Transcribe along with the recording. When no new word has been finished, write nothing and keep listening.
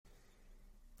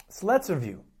So let's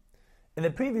review. In the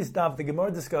previous daf, the Gemara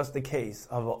discussed the case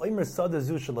of a oimer sada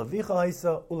zu shalavicha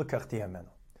haisa ulekachti hamenu.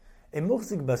 A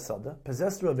muhzik basada,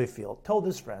 possessor of a field, told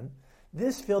his friend,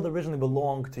 "This field originally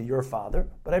belonged to your father,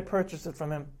 but I purchased it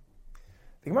from him."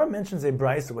 The Gemara mentions a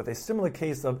brisa with a similar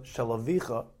case of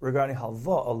shalavicha regarding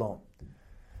halva alone.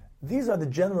 These are the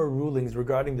general rulings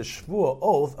regarding the shvua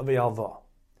oath of a halva.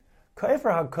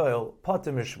 Ka'efer hakoil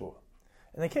patim shvua.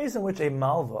 In the case in which a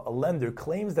malva, a lender,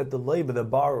 claims that the leiva, the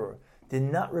borrower, did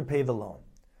not repay the loan.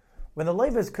 When the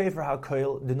leiva is ka'efer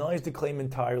hakoil, denies the claim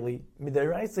entirely,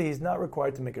 midiraisa he is not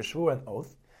required to make a shvua, an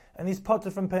oath, and he's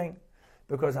patur from paying,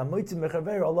 because hamoitzi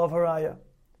mechaver alav haraya.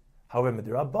 However,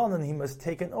 midirabanan he must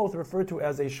take an oath referred to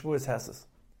as a shvuas heses.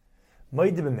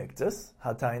 Moide b'miktas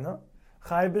hataina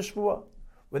chay b'shvua.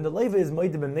 When the leiva is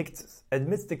moide b'miktas,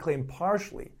 admits the claim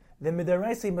partially, then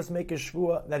midiraisa he must make a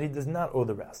shvua that he does not owe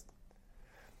the rest.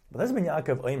 Rabbi Eliezer ben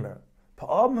Yaakov Omer,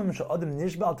 Pa'amim she'adam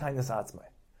nishbal tainas atzmai.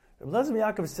 Rabbi Eliezer ben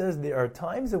Yaakov says there are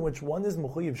times in which one is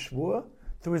mechuyev shvua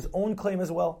through his own claim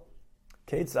as well.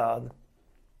 Keitzad,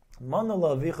 mana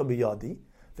la'avicha biyadi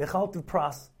v'chaltiv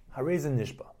pras harezin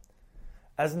nishba.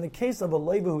 As in the case of a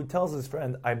leiva who tells his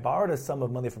friend, "I borrowed a sum of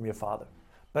money from your father,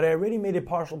 but I already made a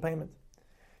partial payment."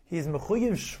 He is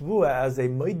mechuyev shvua as a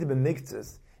moide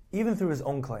b'miktzis, even through his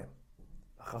own claim.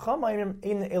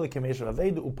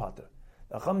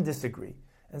 The Chacham disagree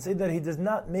and say that he does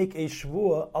not make a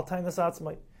shvua al tainas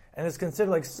atzmai and is considered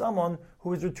like someone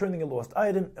who is returning a lost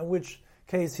item, in which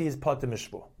case he is patur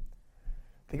mishvua.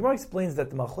 The Gemara explains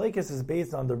that the machlekes is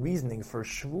based on the reasoning for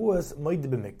shvuas moide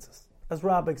b'miktzas. As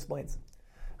Rabbah explains,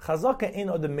 chazaka ein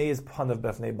od meiz panav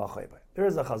b'fnei b'chayvai. There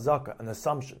is a chazaka, an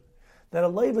assumption, that a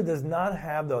leiva does not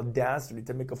have the audacity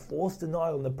to make a false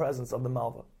denial in the presence of the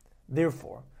malva.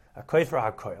 Therefore, a kaifer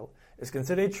hakoil is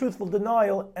considered a truthful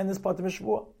denial and is patur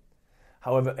mishvua.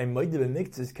 However, a moide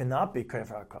b'miktzas cannot be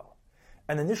kaifer hakoil,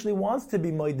 and initially wants to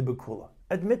be moide b'kula,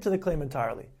 admit to the claim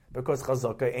entirely, because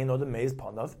chazaka ein od meiz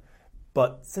panav.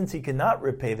 But since he cannot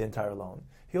repay the entire loan,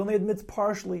 he only admits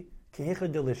partially, to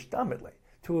evade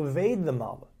the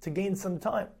malva, to gain some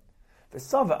time.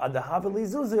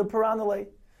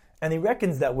 And he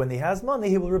reckons that when he has money,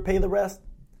 he will repay the rest.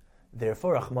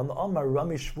 Therefore,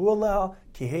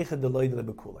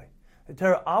 the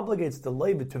Torah obligates the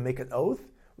leiva to make an oath,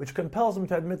 which compels him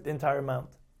to admit the entire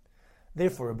amount.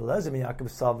 Therefore, Rabbi Eliezer ben Yaakov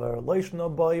savar loishno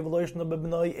boy v'loishno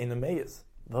b'bnoi ein meiz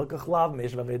v'kachlav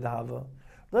meish v'vedahava.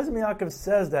 Rabbi Eliezer ben Yaakov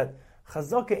says that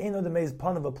chazaka ein od meiz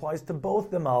panav applies to both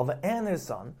the malva and his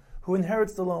son, who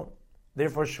inherits the loan.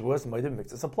 Therefore, shvuas moide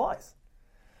b'miktzas applies.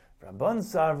 Rabban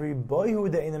savri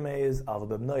boyhu de ein meiz al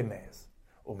b'bnoi meiz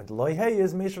umid loy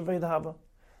heiz meish v'vedahava.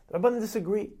 The Rabbanan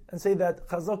disagree and say that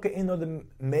chazaka ein od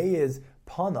meiz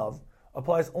panav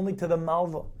applies only to the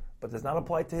malva, but does not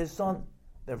apply to his son.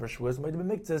 Therefore, shvuas moide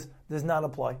b'miktzas does not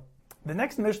apply. The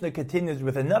next Mishnah continues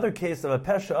with another case of a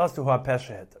pesha asu ha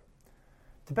pesha heter.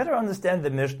 To better understand the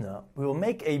Mishnah, we will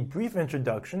make a brief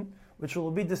introduction, which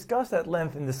will be discussed at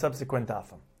length in the subsequent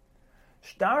dafim.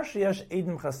 Shtar sheyesh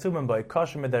edim chasumim by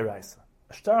kashem ederaisa.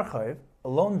 A shtar chayv, a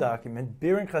loan document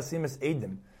bearing chasimus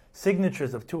edim,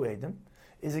 signatures of two edim,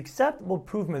 is acceptable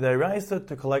proof mederaisa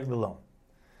to collect the loan.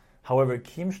 However,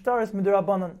 kim shtar is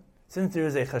midirabanan. Since there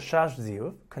is a chashash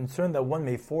ziyuv, concerned that one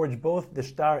may forge both the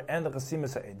shtar and the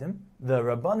chasimus edim, the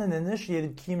Rabbanan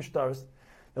initiated kim shtars.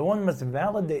 The one must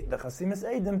validate the chasimus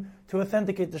edim to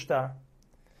authenticate the shtar.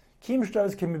 Kim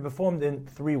shtars can be performed in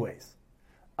three ways.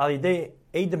 Al yidei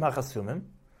edim hachasumim,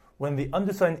 when the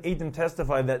undersigned edim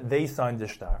testify that they signed the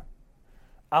shtar.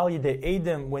 Al yidei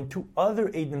edim, when two other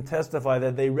edim testify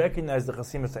that they recognize the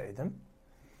chasimus edim.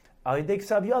 Al yidei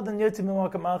ksav yadan yirtim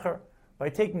b'makam acher, by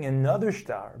taking another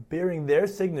shtar bearing their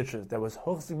signatures that was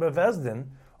huchzik bevezdin,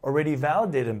 already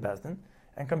validated in bezdin,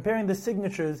 and comparing the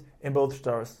signatures in both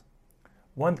shtars.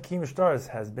 Once kim shtars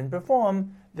has been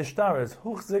performed, the shtar is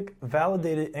huchzik,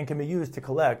 validated, and can be used to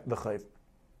collect the chayv.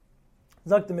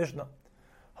 Zak the Mishnah,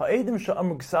 ha'edim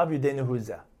sha'amru ksav yudenu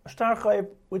huzeh, a shtar chayv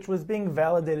which was being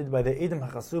validated by the edim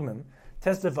hachasumim,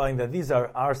 testifying that these are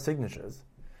our signatures.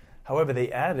 However,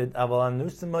 they added, aval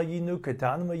anusima yinu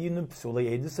katanima yinu psule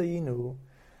edusa yinu.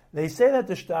 They say that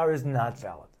the shtar is not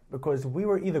valid because we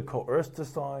were either coerced to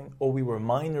sign, or we were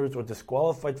minors or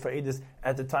disqualified for edus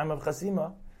at the time of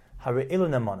chasima.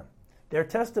 Their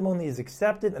testimony is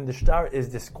accepted and the shtar is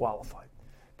disqualified.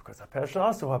 Because hapesha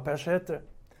asu, hapesha heter.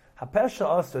 Hapesha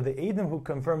asu, the edim who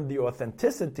confirmed the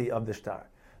authenticity of the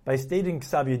shtar by stating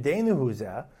ksav yudenu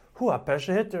huzeh, hu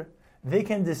hapesha heter. They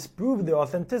can disprove the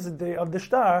authenticity of the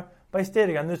shtar by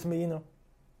stating anus mayinu.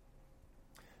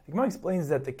 The Gemara explains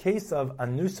that the case of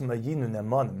anus mayinu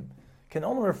nemanim can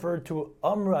only refer to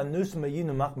amra anus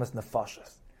mayinu machmas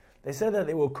nefashas, They said that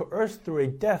they were coerced through a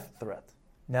death threat.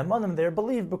 Ne'emanim, they are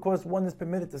believed because one is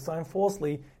permitted to sign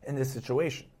falsely in this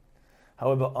situation.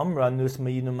 However,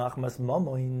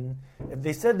 if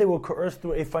they said they were coerced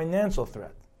through a financial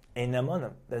threat,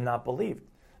 ne'emanim, they're not believed,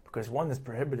 because one is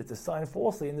prohibited to sign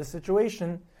falsely in this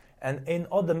situation, and ein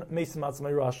adam meisim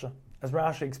atzmai rasha. As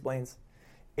Rashi explains,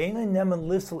 ein ne'eman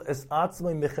lifsel es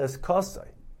atzmai miches kasai,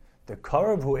 the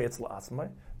karav hu etz la'atzmai,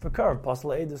 for karav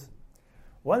pasal edus.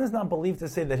 One is not believed to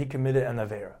say that he committed an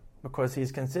avera, because he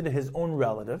is considered his own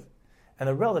relative, and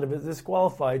a relative is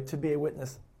disqualified to be a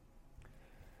witness.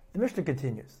 The Mishnah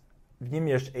continues, however,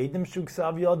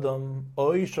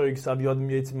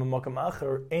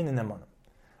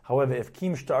 if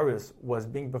Kim Shtaris was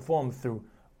being performed through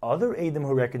other Eidim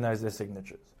who recognize their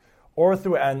signatures, or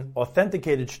through an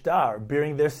authenticated shtar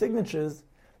bearing their signatures,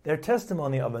 their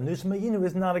testimony of Anus Mayinu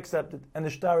is not accepted, and the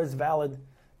shtar is valid,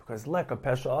 because Leka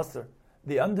Pesha Aser,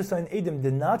 the undersigned Eidim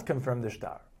did not confirm the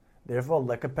shtar. Therefore,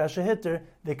 Leka Pesha Hitter,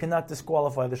 they cannot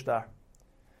disqualify the shtar.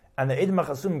 And the Eidim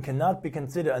HaChasum cannot be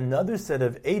considered another set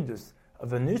of Eidus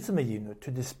of Anus Mayinu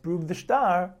to disprove the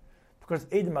shtar, because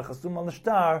Eidim HaChasum on the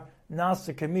shtar,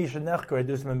 Nasa Kamisha Nechker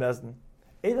Eidus Bezdin.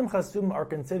 Eidim Chasum are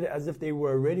considered as if they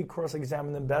were already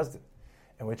cross-examined in Bezdin,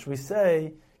 in which we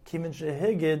say, Kimin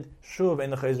Shehigid Shuv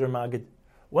Ein Chayzer Magid.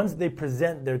 Once they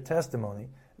present their testimony,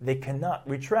 they cannot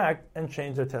retract and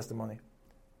change their testimony.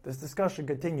 This discussion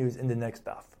continues in the next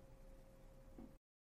daf.